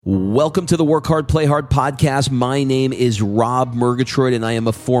Welcome to the Work Hard, Play Hard podcast. My name is Rob Murgatroyd, and I am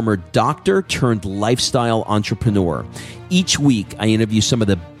a former doctor turned lifestyle entrepreneur. Each week, I interview some of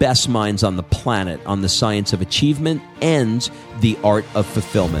the best minds on the planet on the science of achievement and the art of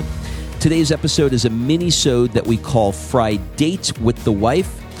fulfillment. Today's episode is a mini-sode that we call Fri-Date with the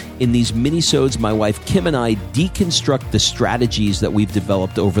Wife. In these mini-sodes, my wife Kim and I deconstruct the strategies that we've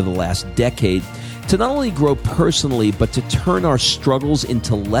developed over the last decade to not only grow personally, but to turn our struggles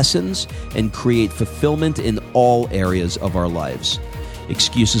into lessons and create fulfillment in all areas of our lives.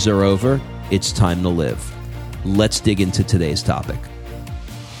 Excuses are over. It's time to live. Let's dig into today's topic.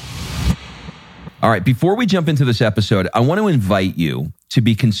 All right, before we jump into this episode, I want to invite you to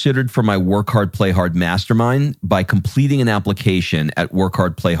be considered for my Work Hard, Play Hard Mastermind by completing an application at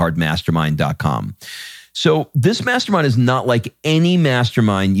workhardplayhardmastermind.com. So this mastermind is not like any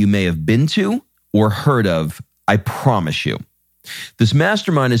mastermind you may have been to or heard of, I promise you. This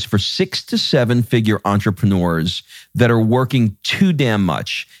mastermind is for 6 to 7 figure entrepreneurs that are working too damn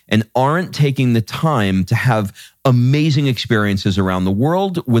much and aren't taking the time to have amazing experiences around the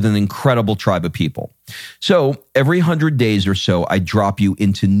world with an incredible tribe of people. So every 100 days or so, I drop you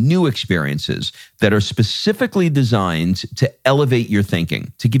into new experiences that are specifically designed to elevate your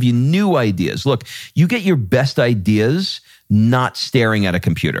thinking, to give you new ideas. Look, you get your best ideas not staring at a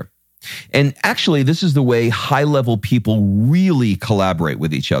computer. And actually, this is the way high-level people really collaborate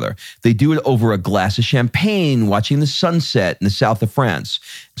with each other. They do it over a glass of champagne, watching the sunset in the south of France.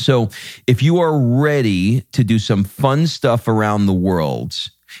 So if you are ready to do some fun stuff around the world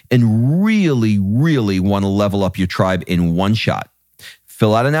and really, really want to level up your tribe in one shot,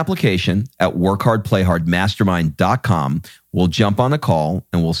 fill out an application at workhardplayhardmastermind.com. We'll jump on a call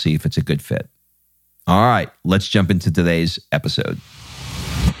and we'll see if it's a good fit. All right, let's jump into today's episode.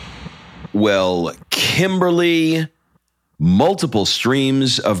 Well, Kimberly, multiple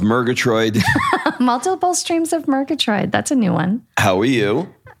streams of Murgatroyd. Multiple streams of Murgatroyd. That's a new one. How are you?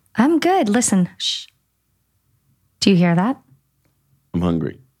 I'm good. Listen. Shh. Do you hear that? I'm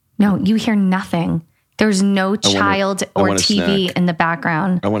hungry. No, you hear nothing. There's no child or TV snack in the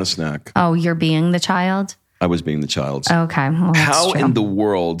background. I want a snack. Oh, you're being the child? I was being the child. Okay. Well, How true. in the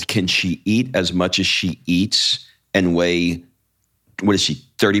world can she eat as much as she eats and weigh, what is she,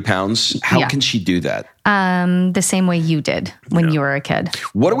 30 pounds? How can she do that? The same way you did when you were a kid.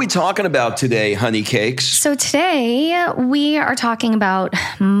 What are we talking about today, honey cakes? So today we are talking about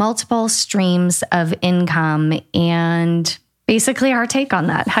multiple streams of income and basically our take on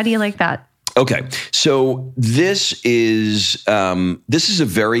that. How do you like that? Okay. So this is a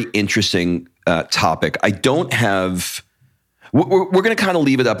very interesting topic. I don't have... We're going to kind of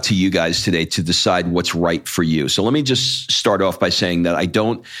leave it up to you guys today to decide what's right for you. So let me just start off by saying that I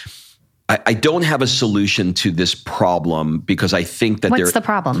don't have a solution to this problem because I think that What's the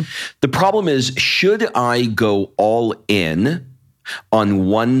problem? The problem is, should I go all in on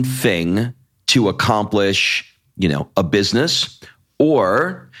one thing to accomplish, a business,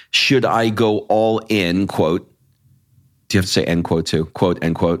 or should I go all in, quote, do you have to say end quote too? Quote,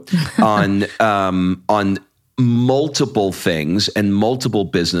 end quote, on multiple things and multiple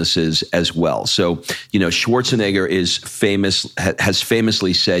businesses as well. So, Schwarzenegger has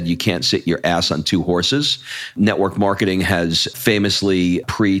famously said you can't sit your ass on 2 horses. Network marketing has famously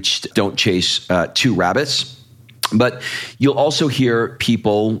preached don't chase 2 rabbits. But you'll also hear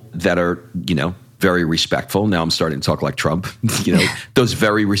people that are, very respectful. Now I'm starting to talk like Trump, those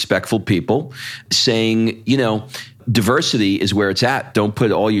very respectful people saying, diversity is where it's at. Don't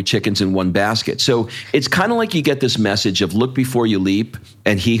put all your chickens in one basket. So it's kind of like you get this message of look before you leap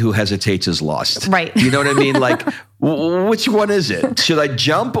and he who hesitates is lost. Right. You know what I mean? Like, which one is it? Should I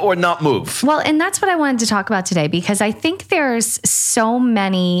jump or not move? Well, and that's what I wanted to talk about today because I think there's so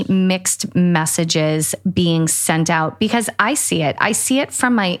many mixed messages being sent out because I see it. I see it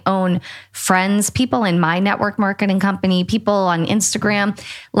from my own friends, people in my network marketing company, people on Instagram,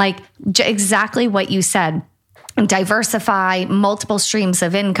 like exactly what you said. Diversify multiple streams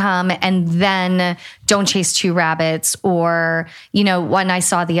of income and then don't chase 2 rabbits. Or, one I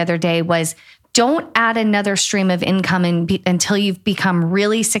saw the other day was don't add another stream of income until you've become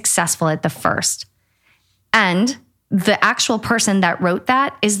really successful at the first. And the actual person that wrote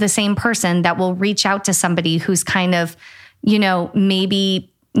that is the same person that will reach out to somebody who's kind of, maybe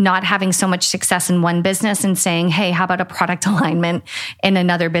not having so much success in one business and saying, hey, how about a product alignment in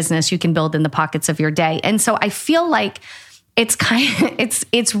another business you can build in the pockets of your day? And so I feel like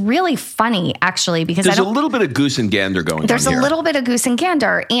it's really funny actually, because there's a little bit of goose and gander going on here. There's a little bit of goose and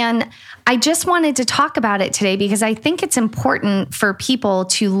gander. And I just wanted to talk about it today because I think it's important for people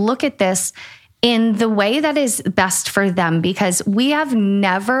to look at this in the way that is best for them, because we have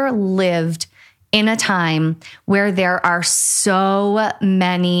never lived in a time where there are so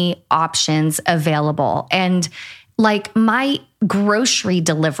many options available. And like my grocery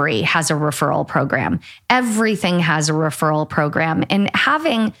delivery has a referral program. Everything has a referral program. And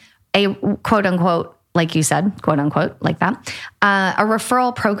having a quote unquote, like you said, quote unquote, like that, a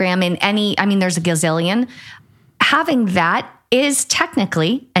referral program in any, I mean, there's a gazillion. Having that is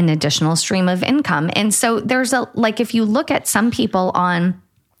technically an additional stream of income. And so there's if you look at some people on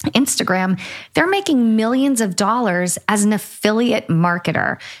Instagram, they're making millions of dollars as an affiliate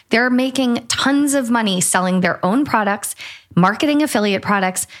marketer. They're making tons of money selling their own products, marketing affiliate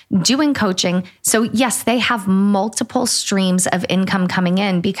products, doing coaching. So yes, they have multiple streams of income coming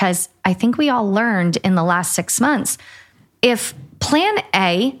in, because I think we all learned in the last 6 months, if plan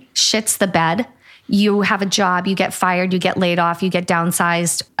A shits the bed, you have a job, you get fired, you get laid off, you get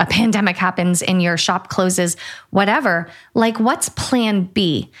downsized, a pandemic happens and your shop closes, whatever, like what's plan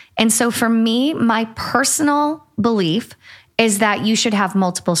B? And so for me, my personal belief is that you should have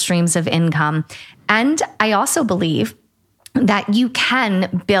multiple streams of income. And I also believe that you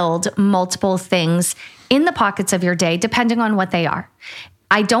can build multiple things in the pockets of your day, depending on what they are.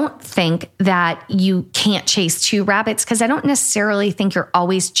 I don't think that you can't chase two rabbits, because I don't necessarily think you're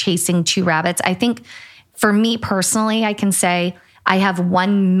always chasing two rabbits. I think for me personally, I can say I have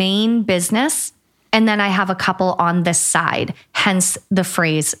one main business and then I have a couple on the side, hence the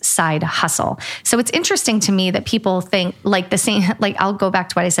phrase side hustle. So it's interesting to me that people think like the same, like I'll go back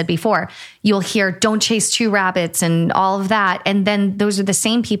to what I said before. You'll hear don't chase two rabbits and all of that. And then those are the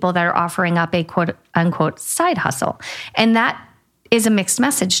same people that are offering up a quote unquote side hustle. And that is a mixed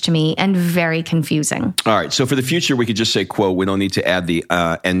message to me and very confusing. All right. So for the future, we could just say quote. We don't need to add the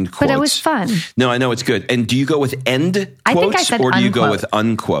end quotes. But it was fun. No, I know it's good. And do you go with end quotes, I think I said or do you unquote. go with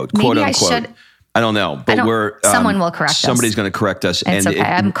unquote? Maybe Quote I unquote. should. I don't know, but someone will correct us. Somebody's going to correct us. It's okay.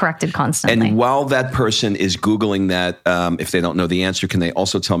 I'm corrected constantly. And while that person is Googling that, if they don't know the answer, can they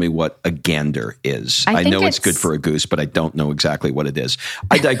also tell me what a gander is? I know it's good for a goose, but I don't know exactly what it is.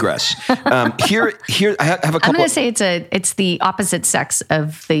 I digress. Here, I have a couple. I'm going to say it's the opposite sex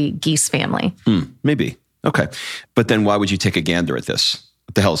of the geese family. Maybe. Okay. But then why would you take a gander at this?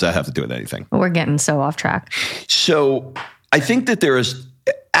 What the hell does that have to do with anything? We're getting so off track. So I think that there is,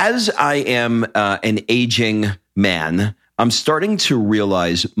 as I am an aging man, I'm starting to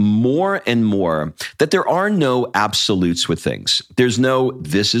realize more and more that there are no absolutes with things. There's no,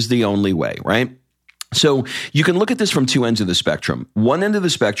 this is the only way, right? So you can look at this from two ends of the spectrum. One end of the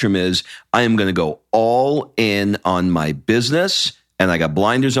spectrum is I am going to go all in on my business and I got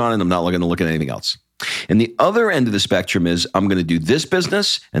blinders on and I'm not going to look at anything else. And the other end of the spectrum is I'm going to do this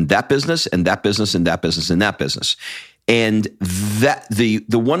business and that business and that business and that business and that business. And that the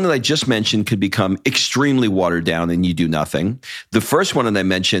one that I just mentioned could become extremely watered down and you do nothing. The first one that I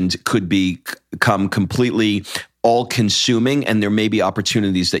mentioned could become completely all-consuming, and there may be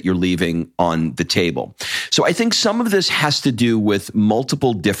opportunities that you're leaving on the table. So I think some of this has to do with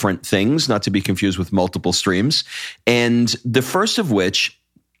multiple different things, not to be confused with multiple streams. And the first of which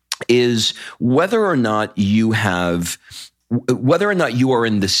is whether or not you are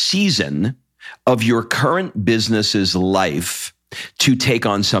in the season of your current business's life to take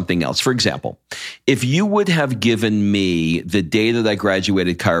on something else. For example, if you would have given me the day that I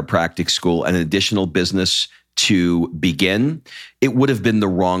graduated chiropractic school an additional business to begin, it would have been the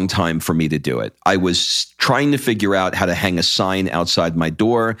wrong time for me to do it. I was trying to figure out how to hang a sign outside my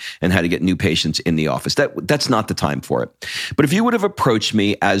door and how to get new patients in the office. That's not the time for it. But if you would have approached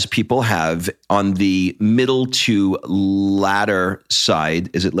me, as people have, on the middle to latter side,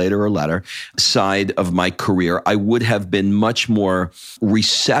 is it later or latter, side of my career, I would have been much more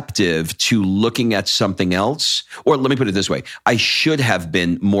receptive to looking at something else. Or let me put it this way. I should have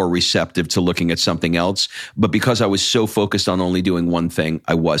been more receptive to looking at something else, but because I was so focused on only doing one thing,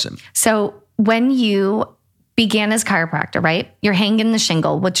 I wasn't. So when you began as chiropractor, right? You're hanging the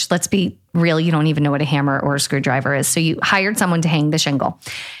shingle, which, let's be real, you don't even know what a hammer or a screwdriver is. So you hired someone to hang the shingle.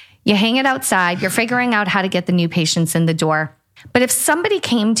 You hang it outside. You're figuring out how to get the new patients in the door. But if somebody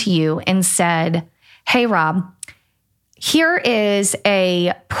came to you and said, hey, Rob, here is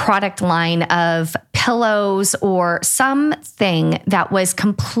a product line of pillows or something that was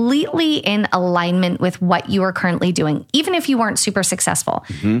completely in alignment with what you are currently doing, even if you weren't super successful,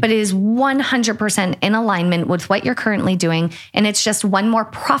 but it is 100% in alignment with what you're currently doing. And it's just one more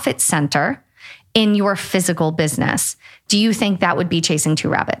profit center in your physical business. Do you think that would be chasing two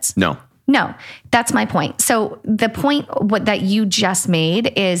rabbits? No. No, that's my point. So the point that you just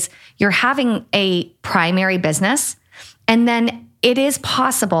made is you're having a primary business, and then it is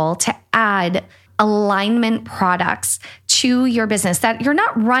possible to add alignment products to your business that you're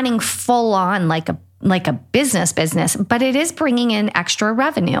not running full on like a business, but it is bringing in extra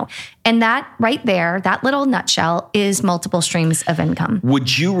revenue. And that right there, that little nutshell is multiple streams of income.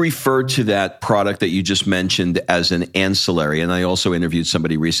 Would you refer to that product that you just mentioned as an ancillary? And I also interviewed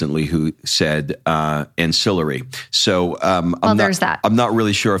somebody recently who said ancillary. So there's that. I'm not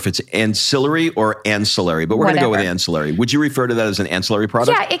really sure if it's ancillary or ancillary, but we're going to go with ancillary. Would you refer to that as an ancillary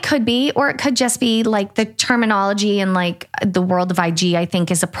product? Yeah, it could be, or it could just be like the terminology in like the world of IG, I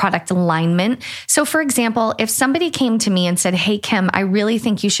think, is a product alignment. So for example, if somebody came to me and said, hey, Kim, I really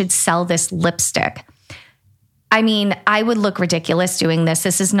think you should sell this lipstick. I mean, I would look ridiculous doing this.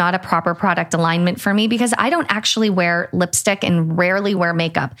 This is not a proper product alignment for me because I don't actually wear lipstick and rarely wear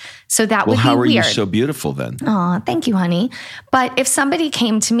makeup. So that would be weird. Well, how are you so beautiful then? Oh, thank you, honey. But if somebody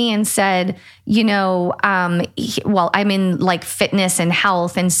came to me and said, I'm in like fitness and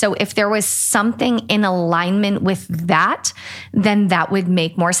health. And so if there was something in alignment with that, then that would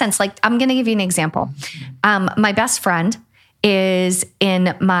make more sense. Like, I'm going to give you an example. My best friend is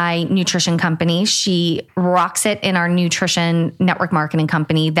in my nutrition company. She rocks it in our nutrition network marketing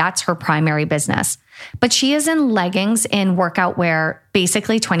company. That's her primary business. But she is in leggings and workout wear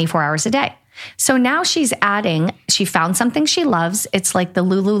basically 24 hours a day. So now she found something she loves. It's like the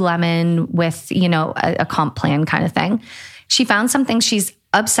Lululemon with, a comp plan kind of thing. She found something she's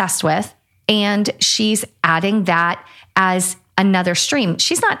obsessed with, and she's adding that as another stream.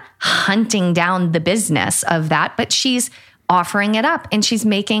 She's not hunting down the business of that, but she's offering it up and she's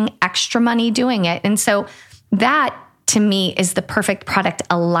making extra money doing it. And so that to me is the perfect product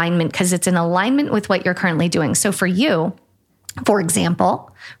alignment because it's in alignment with what you're currently doing. So for you, for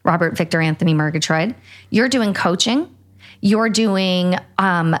example, Robert Victor Anthony Murgatroyd, you're doing coaching, you're doing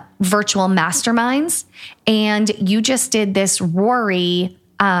virtual masterminds, and you just did this Rory,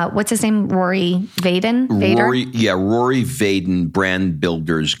 what's his name? Rory Vaden? Rory Vaden Brand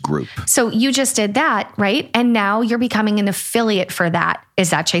Builders Group. So you just did that, right? And now you're becoming an affiliate for that.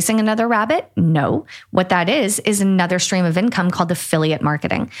 Is that chasing another rabbit? No. What that is another stream of income called affiliate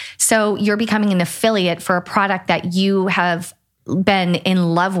marketing. So you're becoming an affiliate for a product that you have been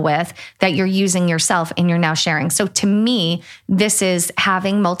in love with, that you're using yourself and you're now sharing. So to me, this is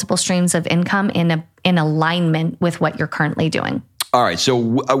having multiple streams of income in alignment with what you're currently doing. All right, so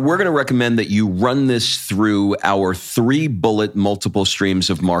we're going to recommend that you run this through our 3-bullet multiple streams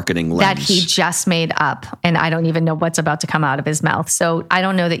of marketing lens. That he just made up, and I don't even know what's about to come out of his mouth. So I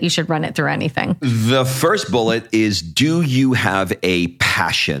don't know that you should run it through anything. The first bullet is, do you have a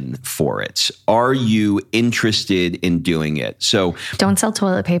passion for it? Are you interested in doing it? So don't sell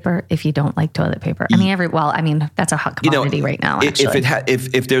toilet paper if you don't like toilet paper. That's a hot commodity right now, actually.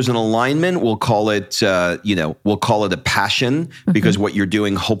 If there's an alignment, we'll call it a passion. Because what you're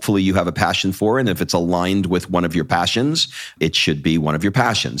doing, hopefully you have a passion for. And if it's aligned with one of your passions, it should be one of your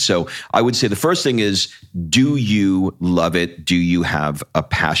passions. So I would say the first thing is, do you love it? Do you have a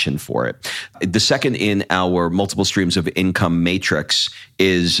passion for it? The second in our multiple streams of income matrix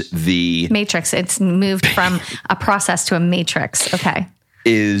is the... Matrix. It's moved from a process to a matrix. Okay.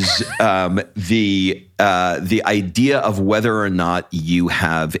 Is the idea of whether or not you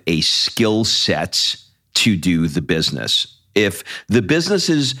have a skill set to do the business. If the business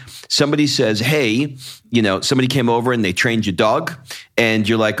is, somebody says, hey, somebody came over and they trained your dog, and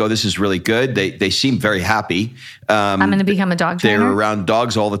you're like, oh, this is really good. They seem very happy. I'm going to become a dog trainer. They're around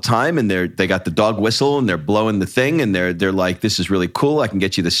dogs all the time, and they got the dog whistle, and they're blowing the thing, and they're like, this is really cool. I can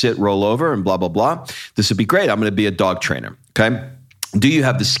get you to sit, roll over, and blah, blah, blah. This would be great. I'm going to be a dog trainer. Okay. Do you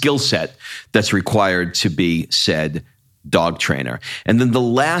have the skill set that's required to be said dog trainer? And then the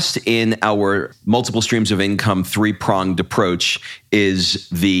last in our multiple streams of income 3-pronged approach is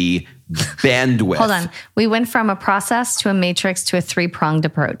the bandwidth. Hold on. We went from a process to a matrix to a 3-pronged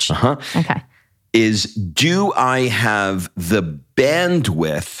approach. Uh-huh. Okay. Do I have the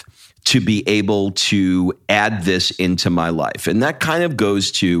bandwidth to be able to add this into my life? And that kind of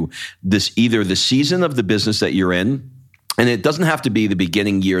goes to this, either the season of the business that you're in. And it doesn't have to be the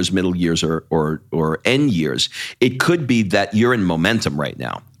beginning years, middle years, or end years. It could be that you're in momentum right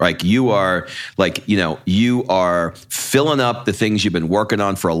now. Like you are filling up the things you've been working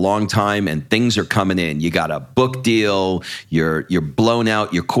on for a long time, and things are coming in. You got a book deal, you're blown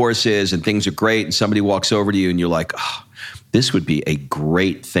out your courses, and things are great. And somebody walks over to you and you're like, oh, this would be a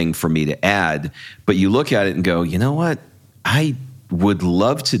great thing for me to add. But you look at it and go, you know what? I would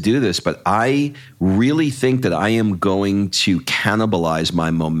love to do this, but I really think that I am going to cannibalize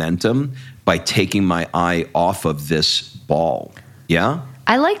my momentum by taking my eye off of this ball. Yeah?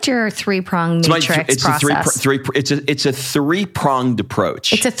 I liked your three-pronged matrix process. It's a three-pronged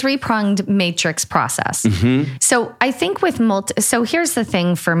approach. It's a three-pronged matrix process. Mm-hmm. So I think so here's the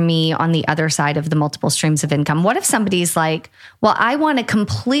thing for me on the other side of the multiple streams of income. What if somebody's like, well, I want to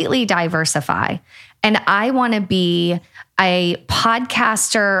completely diversify and I want to be a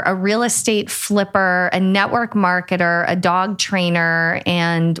podcaster, a real estate flipper, a network marketer, a dog trainer,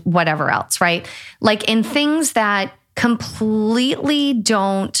 and whatever else, right? Like in things that completely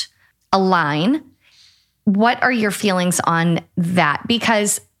don't align. What are your feelings on that?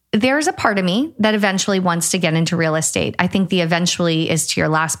 Because there's a part of me that eventually wants to get into real estate. I think the eventually is to your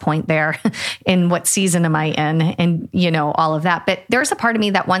last point there in what season am I in and, all of that. But there's a part of me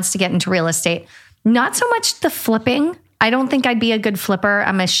that wants to get into real estate. Not so much the flipping. I don't think I'd be a good flipper.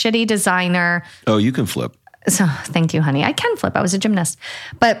 I'm a shitty designer. Oh, you can flip. So thank you, honey. I can flip. I was a gymnast.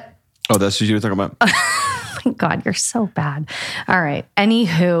 But oh, that's what you were talking about? Oh my God, you're so bad. All right.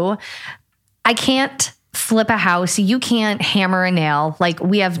 Anywho, I can't flip a house. You can't hammer a nail. Like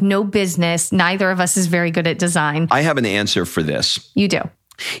we have no business. Neither of us is very good at design. I have an answer for this. You do.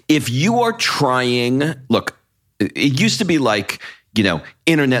 If you are trying, look, it used to be like,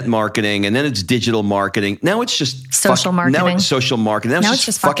 internet marketing, and then it's digital marketing. Now it's just social marketing. Now it's social marketing. Now it's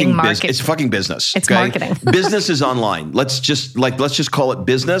just fucking business. It's fucking business. It's marketing. Business is online. Let's just call it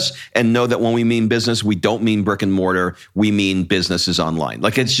business and know that when we mean business, we don't mean brick and mortar. We mean business is online.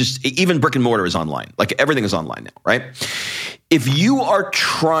 Like it's just, even brick and mortar is online. Like everything is online now, right? If you are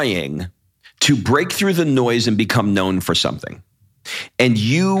trying to break through the noise and become known for something, and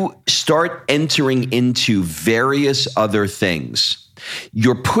you start entering into various other things,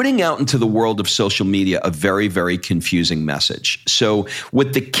 you're putting out into the world of social media a very, very confusing message. So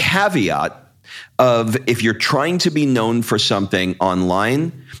with the caveat of if you're trying to be known for something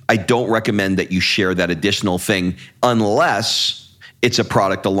online, I don't recommend that you share that additional thing unless it's a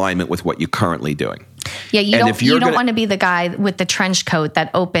product alignment with what you're currently doing. Yeah, you don't want to be the guy with the trench coat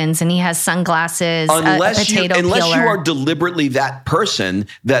that opens and he has sunglasses, a potato peeler. Unless you are deliberately that person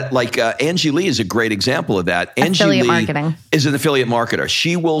that, like Angie Lee is a great example of that. Angie Lee marketing. Is an affiliate marketer.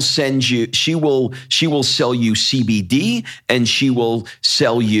 She will sell you CBD and she will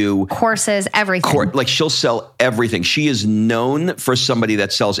sell you courses, everything. Like she'll sell everything. She is known for somebody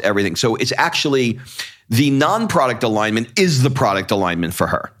that sells everything. So it's actually the non-product alignment is the product alignment for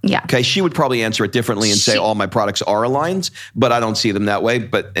her. Yeah. Okay. She would probably answer it differently and say all my products are aligned, but I don't see them that way.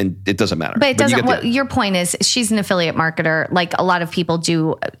 And it doesn't matter. But it doesn't. Your point is she's an affiliate marketer. Like a lot of people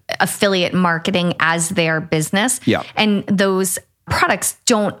do affiliate marketing as their business. Yeah. And those products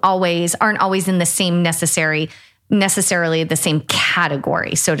aren't always in the same necessarily the same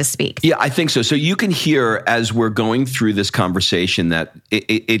category, so to speak. Yeah, I think so. So you can hear as we're going through this conversation that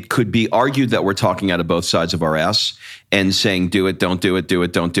it could be argued that we're talking out of both sides of our ass and saying, do it, don't do it, do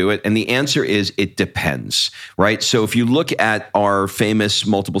it, don't do it. And the answer is it depends, right? So if you look at our famous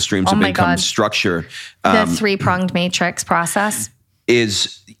multiple streams of income structure. The three-pronged matrix process.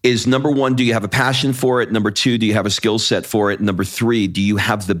 Is number one, do you have a passion for it? Number two, do you have a skill set for it? Number three, do you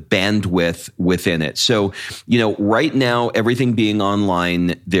have the bandwidth within it? So, right now, everything being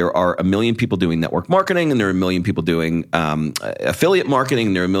online, there are a million people doing network marketing and there are a million people doing affiliate marketing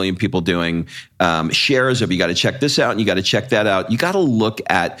and there are a million people doing shares of you got to check this out and you got to check that out. You got to look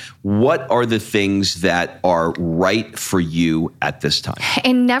at what are the things that are right for you at this time.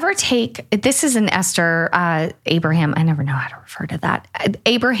 And never this is an Esther Abraham. I never know how to refer to that.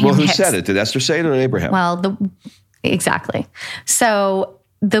 Abraham Well, who Hicks. said it? Did Esther say it or Abraham? Well, exactly. So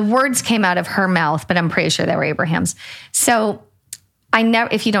the words came out of her mouth, but I'm pretty sure they were Abraham's. So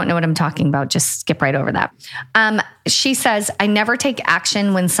if you don't know what I'm talking about, just skip right over that. She says, I never take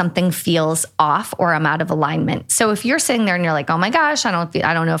action when something feels off or I'm out of alignment. So if you're sitting there and you're like, oh my gosh, I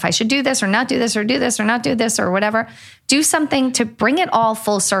don't know if I should do this or not do this or do this or not do this or whatever, do something to bring it all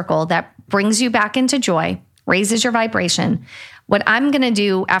full circle that brings you back into joy, raises your vibration. What I'm going to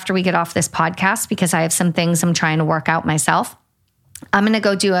do after we get off this podcast, because I have some things I'm trying to work out myself, I'm going to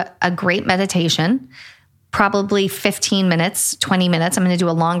go do a great meditation, probably 15 minutes, 20 minutes. I'm going to do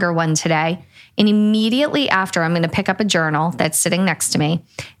a longer one today. And immediately after, I'm going to pick up a journal that's sitting next to me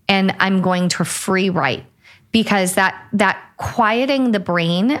and I'm going to free write, because that quieting the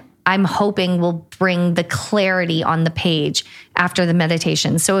brain, I'm hoping will bring the clarity on the page after the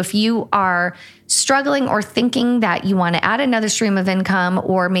meditation. So if you are struggling or thinking that you want to add another stream of income,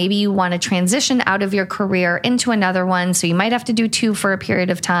 or maybe you want to transition out of your career into another one, so you might have to do two for a period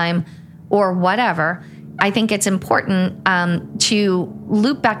of time or whatever, I think it's important to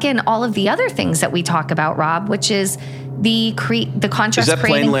loop back in all of the other things that we talk about, Rob, which is the contrast. Is that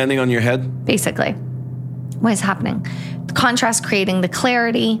plane landing on your head? Basically. what is happening? The contrast creating the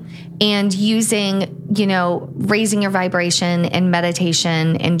clarity, and using, raising your vibration and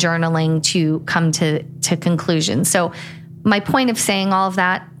meditation and journaling to come to conclusions. So my point of saying all of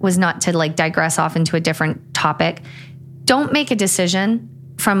that was not to digress off into a different topic. Don't make a decision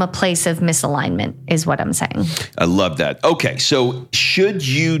from a place of misalignment is what I'm saying. I love that. Okay, so should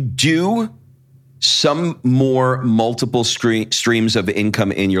you do some more multiple streams of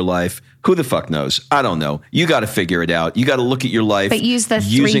income in your life? Who the fuck knows? I don't know. You got to figure it out. You got to look at your life. But use the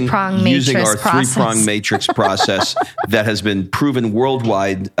three-prong matrix using our process. three-prong matrix process that has been proven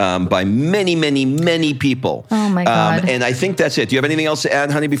worldwide by many, many, many people. Oh my God. And I think that's it. Do you have anything else to add,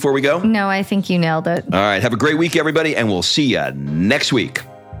 honey, before we go? No, I think you nailed it. All right. Have a great week, everybody, and we'll see you next week.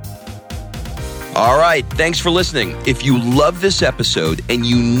 All right. Thanks for listening. If you love this episode and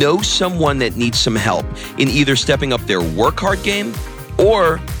you know someone that needs some help in either stepping up their work hard game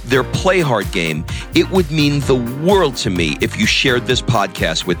or their play hard game, it would mean the world to me if you shared this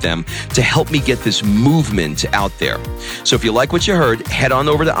podcast with them to help me get this movement out there. So if you like what you heard, head on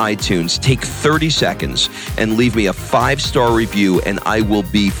over to iTunes, take 30 seconds and leave me a 5-star review, and I will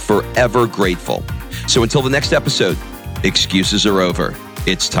be forever grateful. So until the next episode, excuses are over.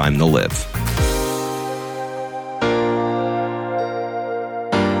 It's time to live.